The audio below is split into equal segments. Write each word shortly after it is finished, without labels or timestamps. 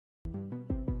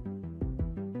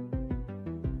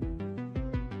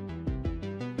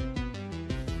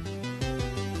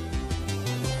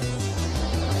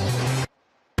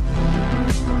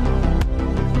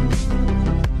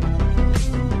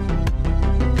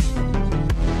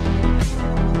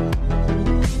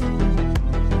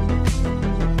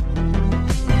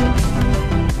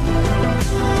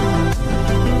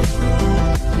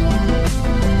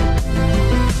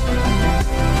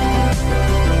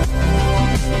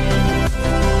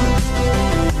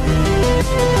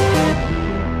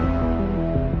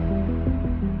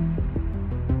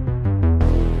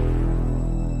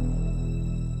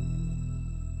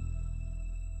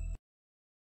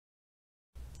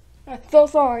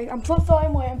sorry. I'm so sorry,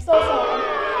 Moy. I'm so sorry.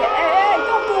 Hey,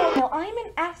 don't do it. Now, I'm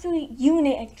an absolute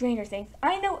unit at Stranger Things.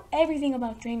 I know everything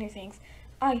about Stranger Things.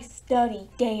 I study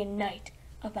day and night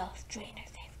about Stranger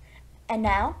Things. And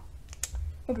now,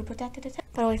 we're gonna put that to the test.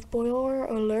 By the way, spoiler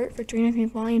alert for Stranger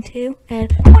Things Volume 2.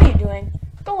 And what are you doing?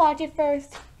 Go watch it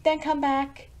first, then come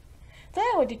back. So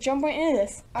anyway, to jump right into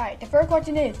this. Alright, the first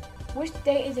question is, which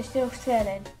state is the show set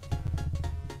in?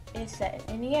 It's set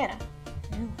in Indiana.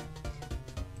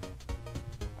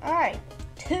 Alright,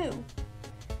 2.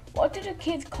 What do the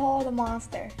kids call the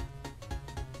monster?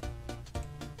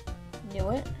 Knew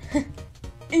it.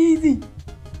 Easy.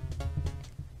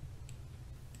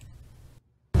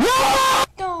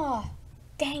 Oh,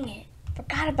 dang it.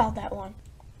 Forgot about that one.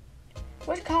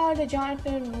 Which college did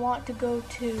Jonathan want to go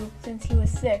to since he was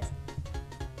 6?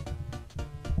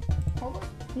 Harvard?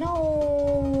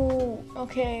 No.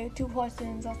 Okay, 2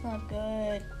 questions. That's not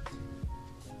good.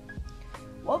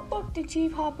 What book did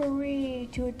Chief Hopper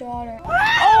read to a daughter?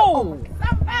 Oh!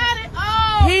 Somebody!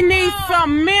 Oh! He needs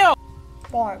some milk!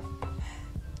 Barb.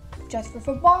 Just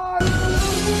for Barb.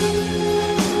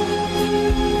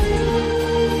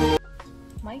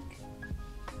 Mike?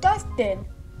 Dustin!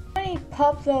 How many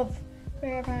pups of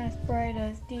Fair Apprentice spray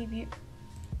does Steve use?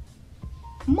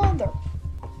 Mother!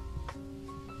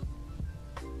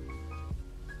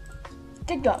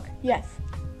 Dig Dug. Yes.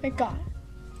 Thank God.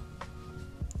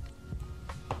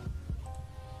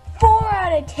 4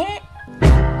 out of 10.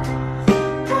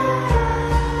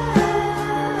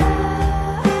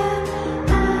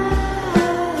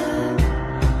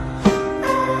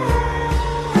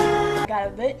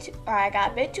 I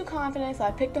got a bit too confident, so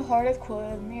I picked the hardest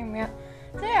quiz.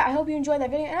 So yeah, I hope you enjoyed that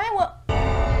video, and I will.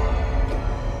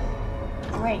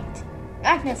 Great.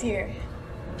 Agnes here.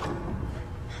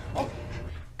 Oh,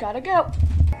 gotta go.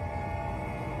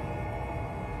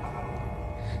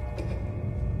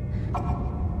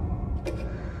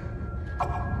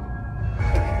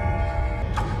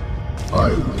 I